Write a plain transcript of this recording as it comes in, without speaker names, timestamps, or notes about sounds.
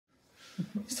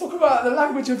Let's talk about the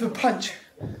language of the punch.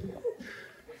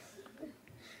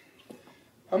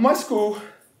 At my school,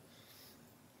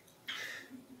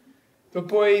 the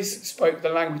boys spoke the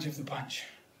language of the punch.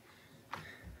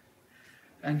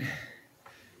 And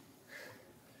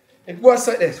it works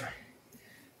like this.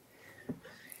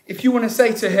 If you want to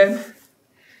say to him,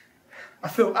 I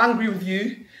feel angry with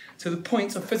you to the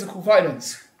point of physical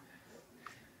violence,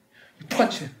 you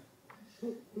punch him.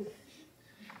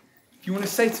 If you want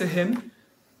to say to him,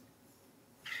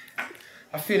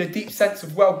 I feel a deep sense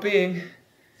of well-being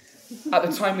at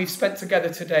the time we've spent together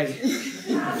today,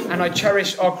 and I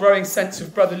cherish our growing sense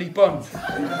of brotherly bond.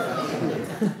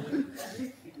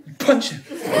 You punch him.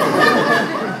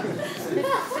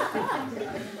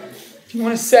 If you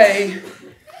want to say,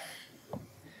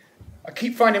 I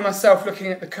keep finding myself looking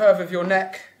at the curve of your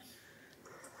neck,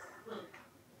 I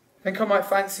think I might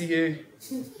fancy you,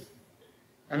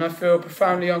 and I feel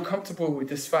profoundly uncomfortable with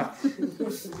this fact.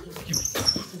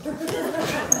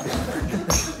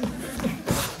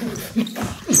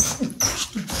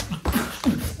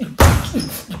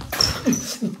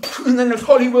 And then there's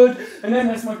Hollywood, and then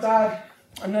there's my dad,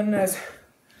 and then there's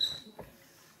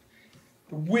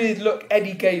the weird look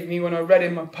Eddie gave me when I read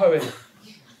him my poem.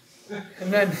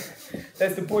 And then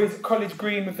there's the boys at College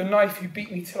Green with the knife who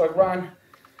beat me till I ran.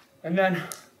 And then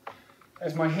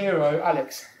there's my hero,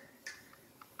 Alex,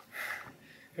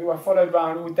 who I followed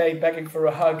around all day begging for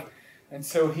a hug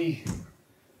until he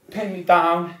pinned me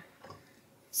down,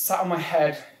 sat on my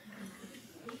head,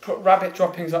 put rabbit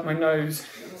droppings up my nose,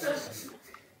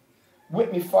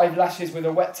 whipped me 5 lashes with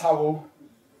a wet towel,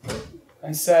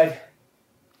 and said,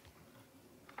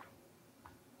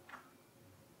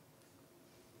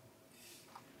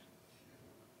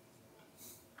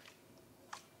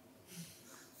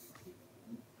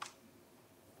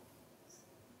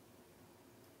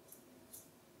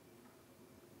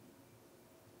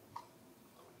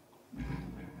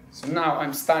 so now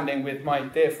I'm standing with my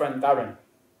dear friend Darren,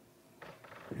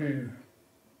 who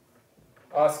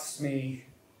asks me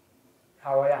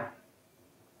how I am.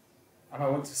 And I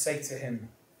want to say to him,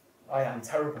 I am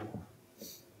terrible.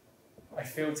 I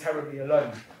feel terribly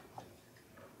alone.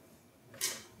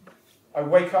 I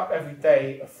wake up every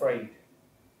day afraid.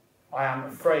 I am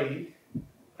afraid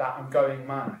that I'm going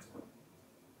mad.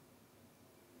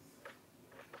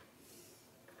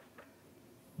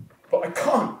 But I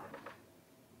can't.